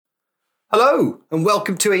Hello, and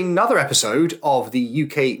welcome to another episode of the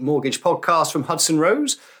UK Mortgage Podcast from Hudson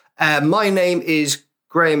Rose. My name is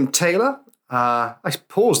Graham Taylor. I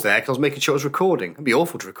paused there because I was making sure I was recording. It'd be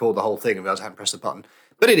awful to record the whole thing if I hadn't pressed the button.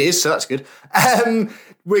 But it is, so that's good.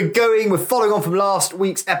 We're following on from last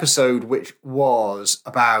week's episode, which was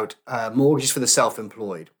about mortgages for the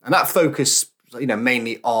self-employed. And that focused,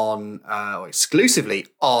 mainly on, or exclusively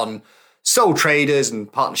on sole traders and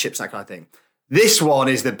partnerships, that kind of thing. This one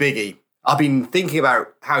is the biggie. I've been thinking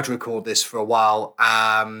about how to record this for a while.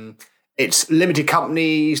 It's limited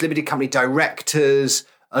companies, limited company directors,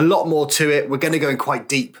 a lot more to it. We're going to go in quite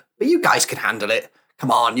deep, but you guys can handle it.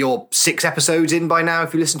 Come on, you're 6 episodes in by now.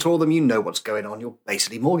 If you listen to all of them, you know what's going on. You're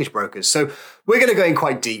basically mortgage brokers. So we're going to go in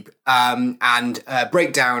quite deep and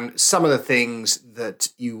break down some of the things that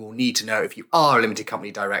you will need to know if you are a limited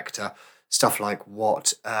company director. Stuff like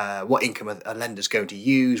what income a lender's going to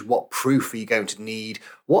use, what proof are you going to need,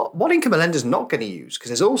 what income a lender's not going to use, because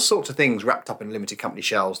there's all sorts of things wrapped up in limited company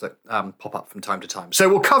shells that pop up from time to time. So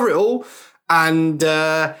we'll cover it all, and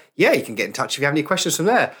you can get in touch if you have any questions from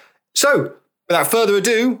there. So without further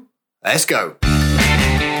ado, let's go.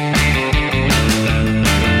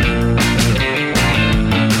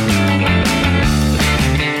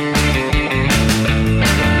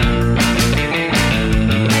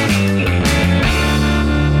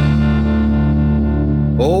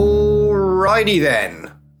 Alrighty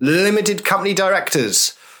then, limited company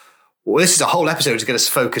directors. Well, this is a whole episode to get us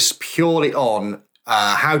focused purely on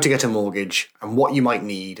how to get a mortgage and what you might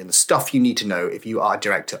need and the stuff you need to know if you are a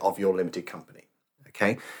director of your limited company.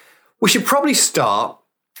 Okay, we should probably start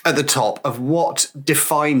at the top of what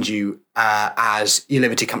defines you as your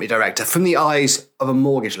limited company director from the eyes of a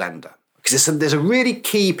mortgage lender, because there's a really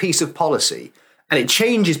key piece of policy and it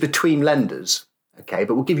changes between lenders. Okay,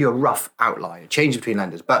 but we'll give you a rough outline. It changes between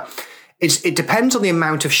lenders, but it depends on the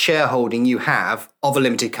amount of shareholding you have of a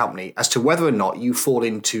limited company as to whether or not you fall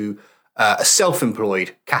into a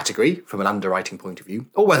self-employed category from an underwriting point of view,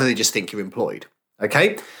 or whether they just think you're employed.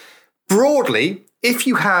 Okay, broadly, if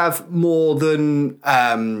you have more than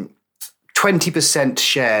 20%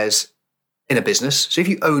 shares in a business, so if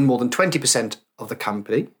you own more than 20% of the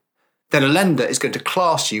company, then a lender is going to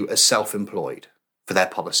class you as self-employed for their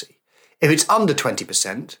policy. If it's under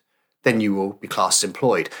 20%, then you will be classed as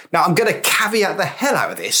employed. Now, I'm going to caveat the hell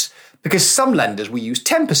out of this because some lenders will use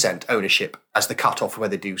 10% ownership as the cutoff for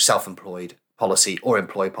whether they do self-employed policy or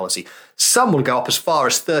employed policy. Some will go up as far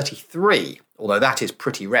as 33, although that is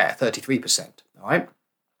pretty rare, 33%. All right.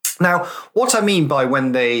 Now, what I mean by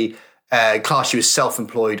when they class you as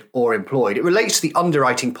self-employed or employed, it relates to the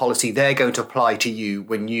underwriting policy they're going to apply to you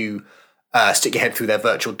when you stick your head through their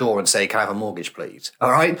virtual door and say, "Can I have a mortgage, please?"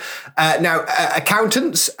 All right. Now,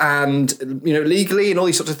 accountants and legally and all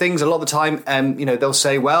these sorts of things, a lot of the time, they'll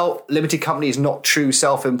say, "Well, limited company is not true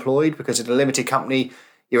self-employed because in a limited company,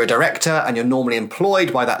 you're a director and you're normally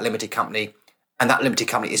employed by that limited company, and that limited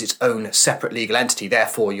company is its own separate legal entity.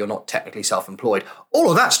 Therefore, you're not technically self-employed." All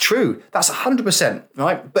of that's true. That's 100%.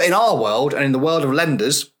 Right. But in our world and in the world of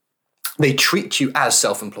lenders, they treat you as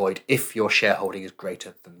self-employed if your shareholding is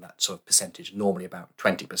greater than that sort of percentage, normally about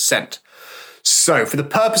 20%. So for the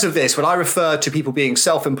purpose of this, when I refer to people being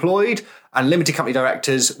self-employed and limited company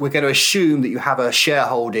directors, we're going to assume that you have a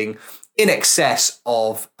shareholding in excess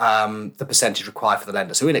of the percentage required for the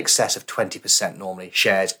lender. So in excess of 20% normally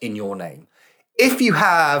shares in your name. If you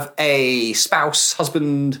have a spouse,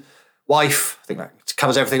 husband, wife, I think that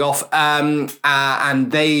covers everything off, and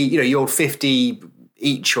they, you're 50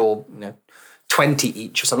 each or 20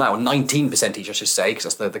 each or something like that, or 19% each, I should say,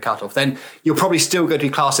 because that's the cutoff, then you're probably still going to be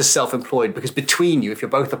classed as self-employed because between you, if you're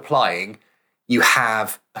both applying, you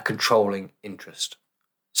have a controlling interest.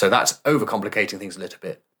 So that's overcomplicating things a little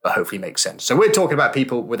bit, but hopefully makes sense. So we're talking about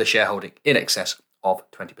people with a shareholding in excess of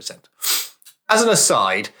 20%. As an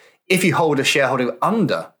aside, if you hold a shareholding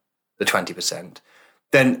under the 20%,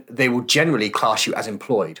 then they will generally class you as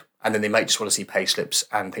employed, and then they might just want to see pay slips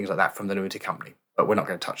and things like that from the limited company. But we're not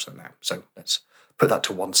going to touch them now. So let's put that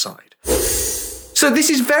to one side. So this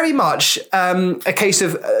is very much a case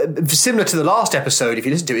of, similar to the last episode, if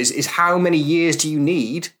you listen to it, is how many years do you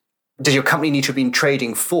need, does your company need to have been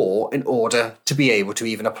trading for in order to be able to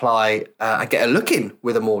even apply and get a look in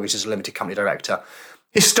with a mortgage as a limited company director?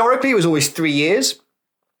 Historically, it was always 3 years.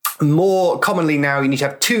 More commonly now, you need to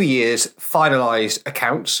have 2 years finalised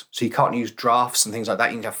accounts. So you can't use drafts and things like that.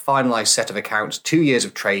 You need to have a finalised set of accounts, 2 years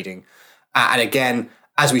of trading. And again,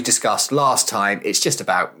 as we discussed last time, it's just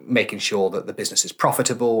about making sure that the business is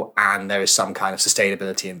profitable and there is some kind of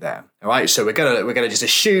sustainability in there. All right. So we're gonna just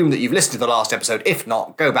assume that you've listened to the last episode. If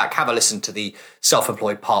not, go back, have a listen to the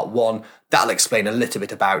self-employed part 1. That'll explain a little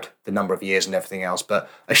bit about the number of years and everything else. But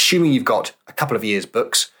assuming you've got a couple of years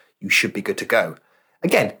books, you should be good to go.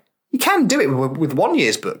 Again, you can do it with 1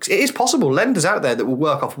 year's books. It is possible. Lenders out there that will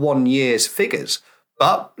work off 1 year's figures.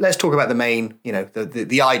 But let's talk about the main,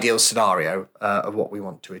 the ideal scenario of what we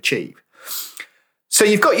want to achieve. So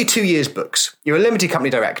you've got your 2 years books. You're a limited company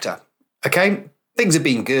director. Okay, things have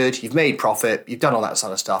been good. You've made profit. You've done all that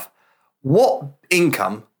sort of stuff. What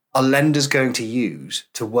income are lenders going to use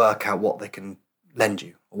to work out what they can lend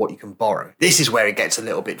you or what you can borrow? This is where it gets a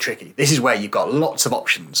little bit tricky. This is where you've got lots of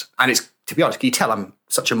options. And it's, to be honest, can you tell I'm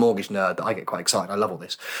such a mortgage nerd that I get quite excited. I love all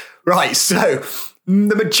this. Right, so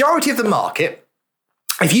the majority of the market,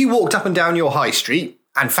 if you walked up and down your high street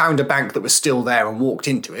and found a bank that was still there and walked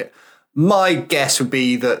into it, my guess would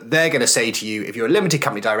be that they're going to say to you, if you're a limited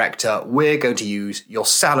company director, we're going to use your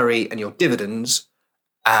salary and your dividends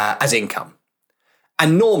as income.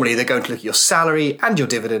 And normally they're going to look at your salary and your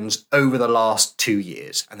dividends over the last 2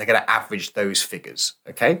 years, and they're going to average those figures.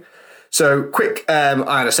 Okay. So quick, I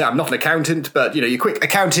understand I'm not an accountant, but your quick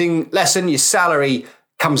accounting lesson, your salary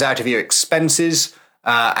comes out of your expenses.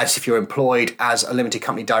 As if you're employed as a limited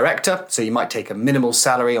company director. So you might take a minimal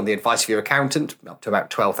salary on the advice of your accountant, up to about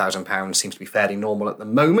 £12,000 seems to be fairly normal at the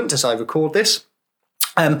moment as I record this.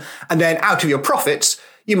 And then out of your profits,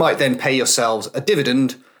 you might then pay yourselves a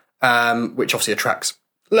dividend, which obviously attracts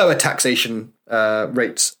lower taxation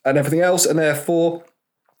rates and everything else, and therefore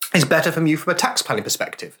is better from you from a tax planning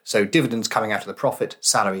perspective. So dividends coming out of the profit,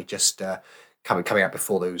 salary just coming out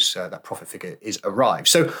before that profit figure is arrived.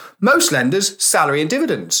 So most lenders, salary and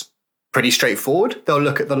dividends, pretty straightforward. They'll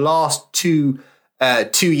look at the last two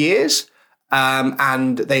years,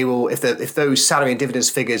 and they will, if those salary and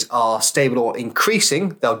dividends figures are stable or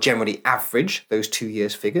increasing, they'll generally average those 2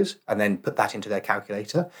 years figures and then put that into their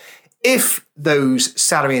calculator. If those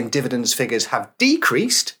salary and dividends figures have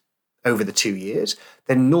decreased over the 2 years,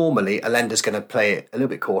 then normally a lender's going to play it a little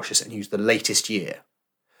bit cautious and use the latest year.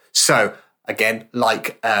 So again,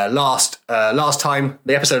 like last time,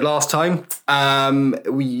 the episode last time,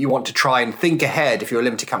 you want to try and think ahead if you're a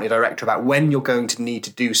limited company director about when you're going to need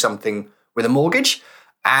to do something with a mortgage,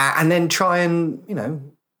 and then try and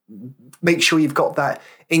make sure you've got that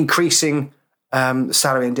increasing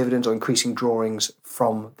salary and dividends or increasing drawings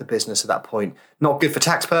from the business at that point. Not good for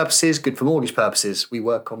tax purposes, good for mortgage purposes. We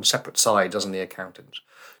work on separate sides, doesn't the accountant?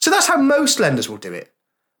 So that's how most lenders will do it.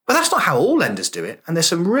 But that's not how all lenders do it. And there's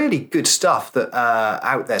some really good stuff that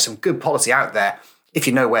out there, some good policy out there, if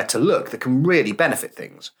you know where to look, that can really benefit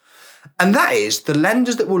things. And that is the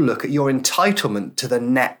lenders that will look at your entitlement to the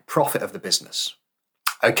net profit of the business.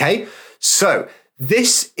 Okay, so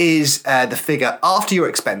this is the figure after your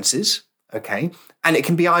expenses, okay? And it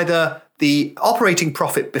can be either the operating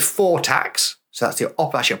profit before tax, so that's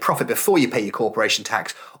your profit before you pay your corporation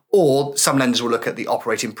tax, or some lenders will look at the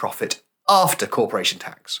operating profit after corporation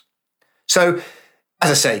tax. So,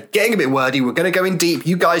 as I say, getting a bit wordy, we're going to go in deep.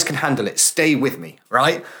 You guys can handle it. Stay with me,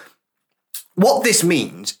 right? What this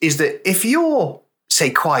means is that if you're,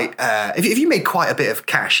 say, if you made quite a bit of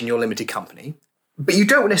cash in your limited company, but you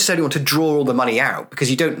don't necessarily want to draw all the money out because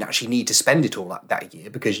you don't actually need to spend it all that year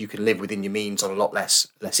because you can live within your means on a lot less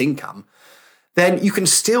income, then you can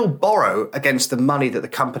still borrow against the money that the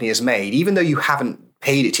company has made, even though you haven't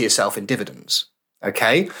paid it to yourself in dividends,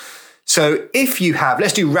 okay? So if you have,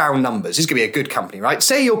 let's do round numbers. This is going to be a good company, right?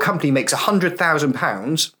 Say your company makes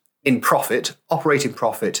 £100,000 in profit, operating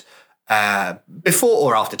profit, before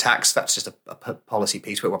or after tax. That's just a policy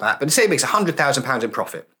piece. We'll work on that. But say it makes £100,000 in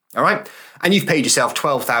profit, all right? And you've paid yourself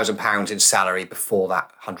 £12,000 in salary before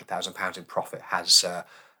that £100,000 in profit has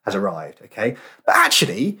arrived, okay? But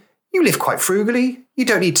actually, you live quite frugally. You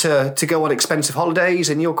don't need to go on expensive holidays,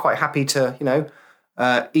 and you're quite happy to,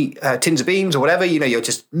 eat tins of beans or whatever. You're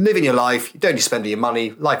just living your life. You don't need to spend your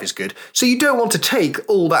money. Life is good. So you don't want to take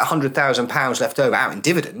all that £100,000 left over out in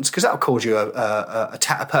dividends because that will cause you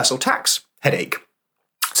a personal tax headache.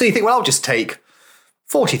 So you think, well, I'll just take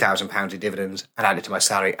 £40,000 in dividends and add it to my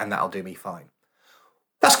salary, and that'll do me fine.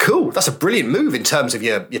 That's cool. That's a brilliant move in terms of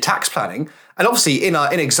your tax planning. And obviously, in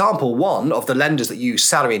example one of the lenders that use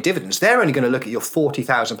salary and dividends, they're only going to look at your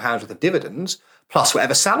 £40,000 worth of dividends plus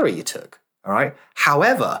whatever salary you took. All right.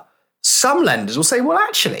 However, some lenders will say, well,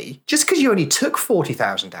 actually, just because you only took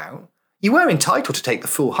 40,000 out, you were entitled to take the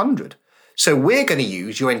full 100. So we're going to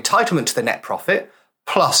use your entitlement to the net profit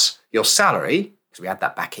plus your salary, because we add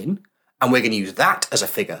that back in, and we're going to use that as a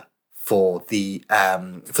figure for the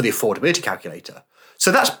affordability calculator.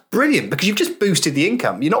 So that's brilliant because you've just boosted the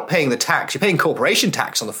income. You're not paying the tax. You're paying corporation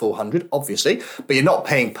tax on the 400, obviously, but you're not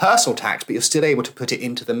paying personal tax, but you're still able to put it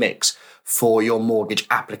into the mix for your mortgage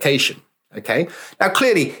application. Okay. Now,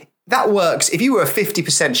 clearly, that works. If you were a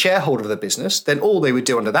 50% shareholder of the business, then all they would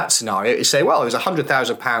do under that scenario is say, well, it was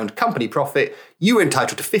 £100,000 company profit. You were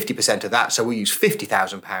entitled to 50% of that. So we'll use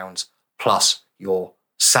 £50,000 plus your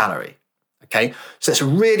salary. Okay. So it's a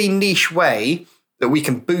really niche way that we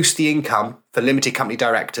can boost the income for limited company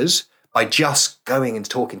directors by just going and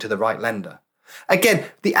talking to the right lender. Again,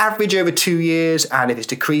 the average over 2 years, and if it's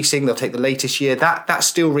decreasing, they'll take the latest year. That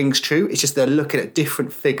still rings true. It's just they're looking at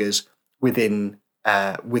different figures within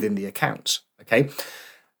the accounts. Okay.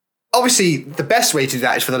 Obviously, the best way to do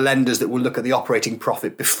that is for the lenders that will look at the operating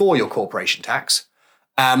profit before your corporation tax.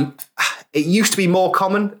 It used to be more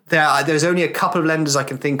common. There's only a couple of lenders I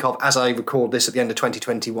can think of as I record this at the end of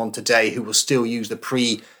 2021 today who will still use the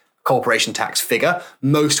pre-corporation tax figure.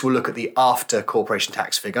 Most will look at the after corporation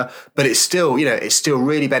tax figure, but it's still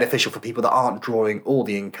really beneficial for people that aren't drawing all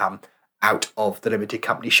the income out of the limited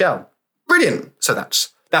company shell. Brilliant. So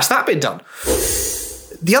that's that bit done.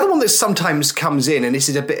 The other one that sometimes comes in, and this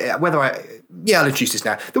is a bit, I'll introduce this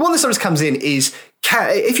now. The one that sometimes comes in is,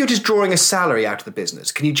 if you're just drawing a salary out of the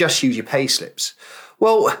business, can you just use your pay slips?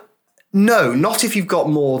 Well, no, not if you've got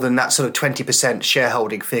more than that sort of 20%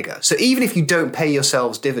 shareholding figure. So even if you don't pay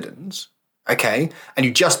yourselves dividends, okay, and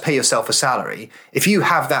you just pay yourself a salary, if you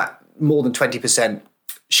have that more than 20%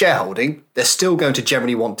 shareholding, they're still going to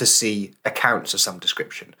generally want to see accounts of some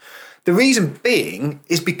description. The reason being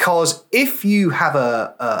is because if you have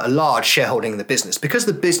a large shareholding in the business, because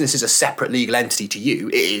the business is a separate legal entity to you,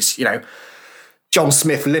 it is, John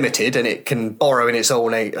Smith Limited, and it can borrow in its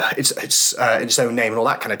own name, its own name and all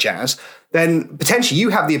that kind of jazz, then potentially you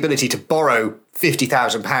have the ability to borrow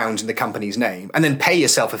 £50,000 in the company's name and then pay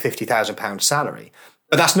yourself a £50,000 salary.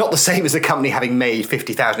 But that's not the same as the company having made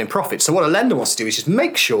 $50,000 in profit. So what a lender wants to do is just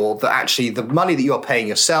make sure that actually the money that you're paying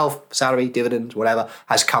yourself, salary, dividends, whatever,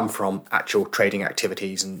 has come from actual trading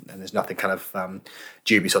activities and there's nothing kind of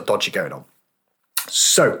dubious or dodgy going on.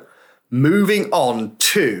 So moving on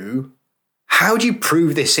to how do you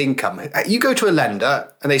prove this income? You go to a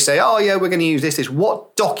lender and they say, oh yeah, we're going to use this.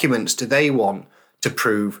 What documents do they want to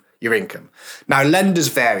prove your income? Now, lenders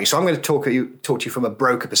vary. So I'm going to talk to you from a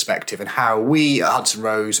broker perspective and how we at Hudson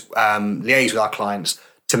Rose liaise with our clients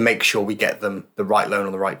to make sure we get them the right loan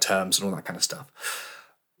on the right terms and all that kind of stuff.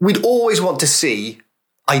 We'd always want to see,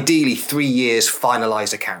 ideally, 3 years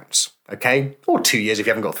finalised accounts, okay? Or 2 years. If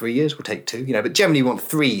you haven't got 3 years, we'll take 2, but generally we want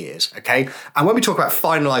 3 years, okay? And when we talk about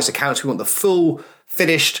finalised accounts, we want the full,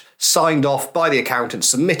 finished, signed off by the accountant,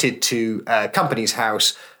 submitted to Companies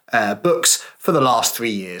House books for the last 3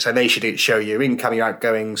 years. And they should show your income, your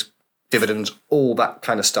outgoings, dividends, all that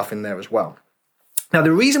kind of stuff in there as well. Now,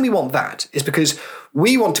 the reason we want that is because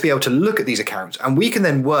we want to be able to look at these accounts and we can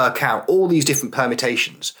then work out all these different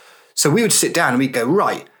permutations. So we would sit down and we'd go,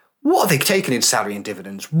 right, what are they taking in salary and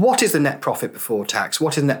dividends? What is the net profit before tax?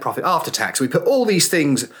 What is the net profit after tax? We put all these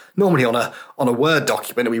things normally on a Word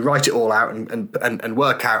document and we write it all out and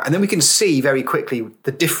work out. And then we can see very quickly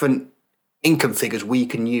the different income figures we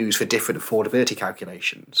can use for different affordability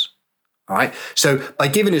calculations. All right. So by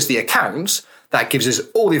giving us the accounts, that gives us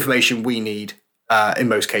all the information we need in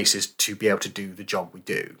most cases to be able to do the job we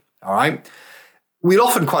do. All right. We'd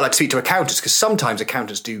often quite like to speak to accountants because sometimes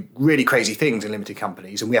accountants do really crazy things in limited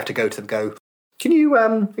companies and we have to go to them and go, can you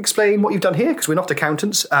explain what you've done here? Because we're not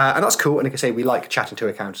accountants. And that's cool. And like I say, we like chatting to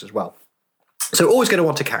accountants as well. So we're always going to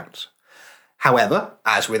want accounts. However,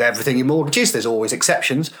 as with everything in mortgages, there's always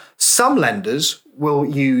exceptions. Some lenders will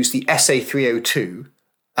use the SA 302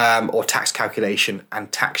 or tax calculation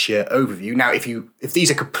and tax year overview. Now, if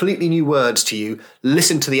these are completely new words to you,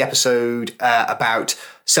 listen to the episode about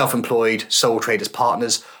self-employed sole traders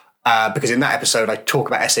partners, because in that episode I talk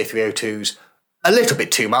about SA 302s a little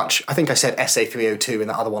bit too much. I think I said SA 302 in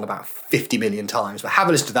that other one about 50 million times, but have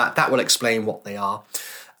a listen to that. That will explain what they are.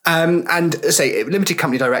 And say limited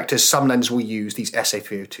company directors, some lenders will use these SA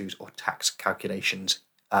 302s or tax calculations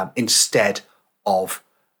instead of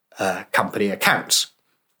company accounts.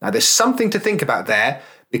 Now, there's something to think about there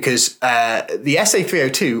because the SA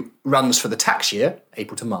 302 runs for the tax year,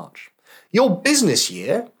 April to March. Your business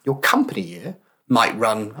year, your company year, might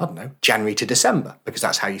run, I don't know, January to December because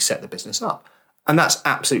that's how you set the business up. And that's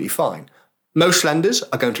absolutely fine. Most lenders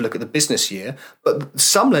are going to look at the business year, but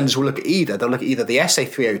some lenders will look at they'll look at either the SA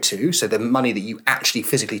 302, so the money that you actually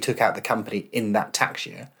physically took out of the company in that tax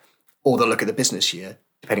year, or they'll look at the business year,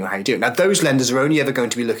 depending on how you do it. Now, those lenders are only ever going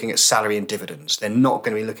to be looking at salary and dividends. They're not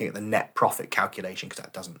going to be looking at the net profit calculation because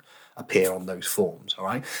that appear on those forms, all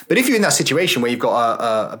right? But if you're in that situation where you've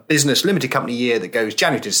got a business limited company year that goes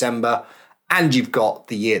January to December, and you've got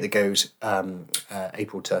the year that goes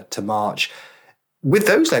April to March, with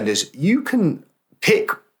those lenders, you can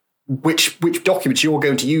pick which documents you're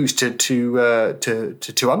going to use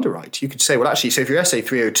to underwrite. You could say, well, actually, so if your SA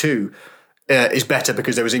 302 is better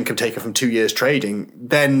because there was income taken from 2 years trading,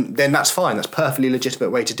 then that's fine. That's a perfectly legitimate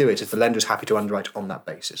way to do it if the lender's happy to underwrite on that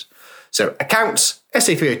basis. So accounts,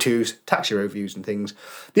 SA 302s, tax year overviews and things.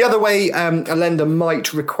 The other way a lender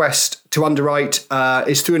might request to underwrite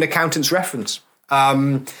is through an accountant's reference.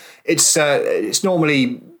 It's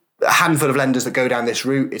normally a handful of lenders that go down this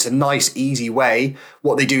route. It's a nice, easy way.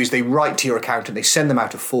 What they do is they write to your accountant, they send them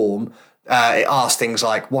out a form. It asks things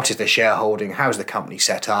like, what is their shareholding? How's the company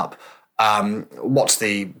set up? What's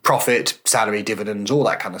the profit, salary, dividends, all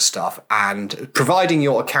that kind of stuff. And providing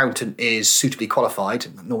your accountant is suitably qualified,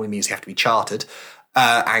 that normally means they have to be chartered,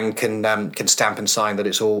 and can stamp and sign that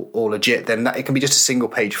it's all legit, then it can be just a single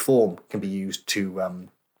page form can be used to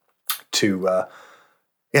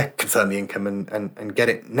confirm the income and get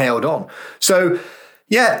it nailed on. So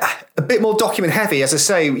yeah, a bit more document heavy. As I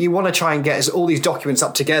say, you want to try and get all these documents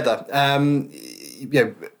up together.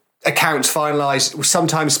 Accounts finalised.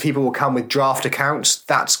 Sometimes people will come with draft accounts.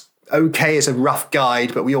 That's okay as a rough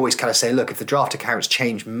guide, but we always kind of say, look, if the draft accounts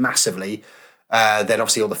change massively, then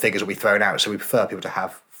obviously all the figures will be thrown out. So we prefer people to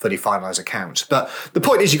have fully finalised accounts. But the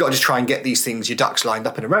point is, you've got to just try and get these things, your ducks lined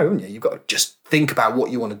up in a row. And you've got to just think about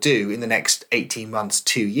what you want to do in the next 18 months,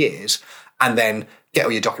 2 years, and then get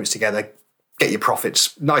all your documents together, get your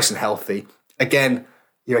profits nice and healthy. Again,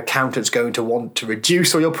 your accountant's going to want to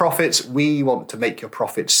reduce all your profits. We want to make your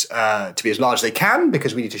profits to be as large as they can,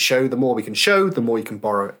 because we need to show, the more we can show, the more you can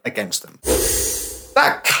borrow against them.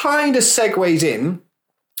 That kind of segues in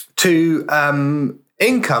to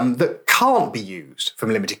income that can't be used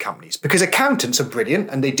from limited companies, because accountants are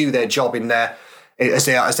brilliant and they do their job in there as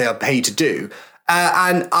they are paid to do.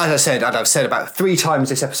 And as I said, and I've said about 3 times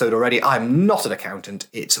this episode already, I'm not an accountant.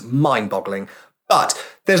 It's mind-boggling. But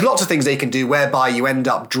there's lots of things they can do whereby you end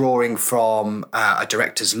up drawing from a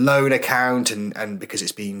director's loan account, and because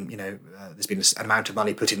it's been, there's been an amount of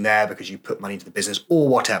money put in there because you put money into the business or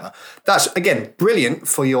whatever. That's, again, brilliant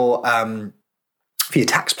for your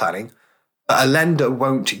tax planning. But a lender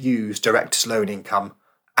won't use director's loan income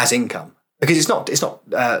as income, because it's not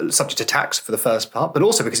subject to tax for the first part, but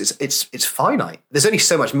also because it's finite. There's only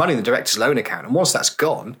so much money in the director's loan account, and once that's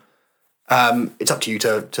gone, it's up to you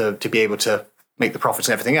to be able to make the profits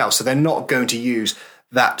and everything else. So they're not going to use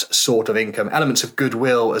that sort of income. Elements of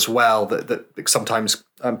goodwill as well that sometimes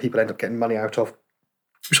people end up getting money out of,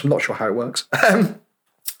 which I'm not sure how it works.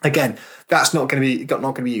 Again, that's not going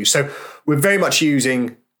to be used. So we're very much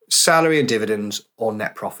using salary and dividends or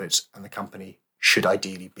net profits, and the company should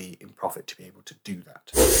ideally be in profit to be able to do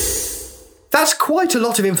that. That's quite a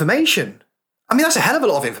lot of information. I mean, that's a hell of a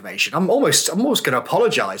lot of information. I'm almost going to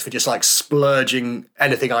apologise for just like splurging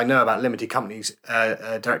anything I know about limited companies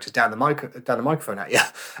directors down the microphone at you.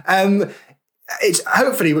 It's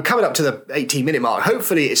hopefully we're coming up to the 18-minute mark.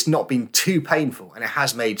 Hopefully it's not been too painful and it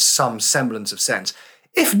has made some semblance of sense.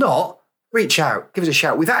 If not, reach out, give us a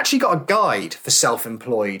shout. We've actually got a guide for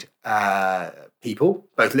self-employed people,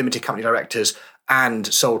 both limited company directors and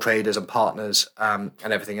sole traders and partners and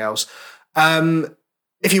everything else.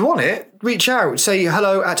 If you want it, reach out. Say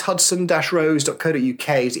hello@hudson-rose.co.uk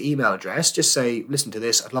is the email address. Just say, listen to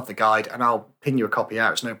this, I'd love the guide, and I'll pin you a copy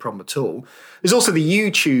out. It's no problem at all. There's also the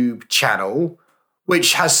YouTube channel,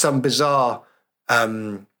 which has some bizarre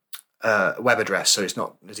web address, so it's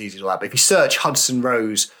not as easy as that. But if you search Hudson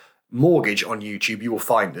Rose Mortgage on YouTube, you will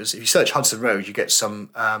find us. If you search Hudson Rose, you get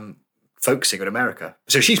some focusing on America.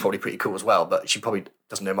 So she's probably pretty cool as well, but she probably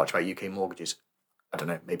doesn't know much about UK mortgages. I don't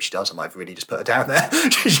know, maybe she does. I might have really just put her down there.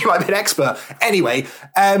 She might be an expert. Anyway,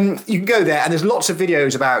 you can go there, and there's lots of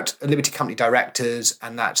videos about limited company directors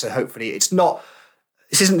and that. So hopefully this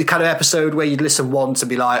isn't the kind of episode where you'd listen once and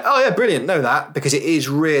be like, oh yeah, brilliant, know that, because it is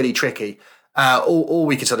really tricky. All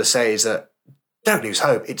we can sort of say is that don't lose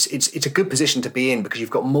hope. It's a good position to be in, because you've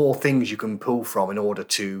got more things you can pull from in order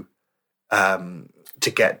to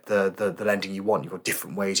get the lending you want. You've got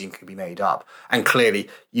different ways it can be made up, and clearly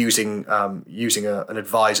using an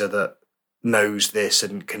advisor that knows this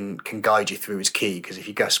and can guide you through is key, because if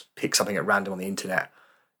you just pick something at random on the internet,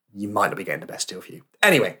 you might not be getting the best deal for you.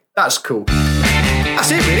 Anyway, that's cool.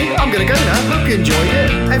 That's it, really. I'm going to go now. Hope you enjoyed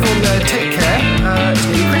it. Everyone take care. It's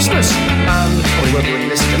nearly Christmas. Probably won't be when you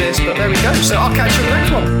listen to this, but there we go. So I'll catch you on the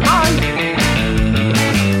next one. Bye.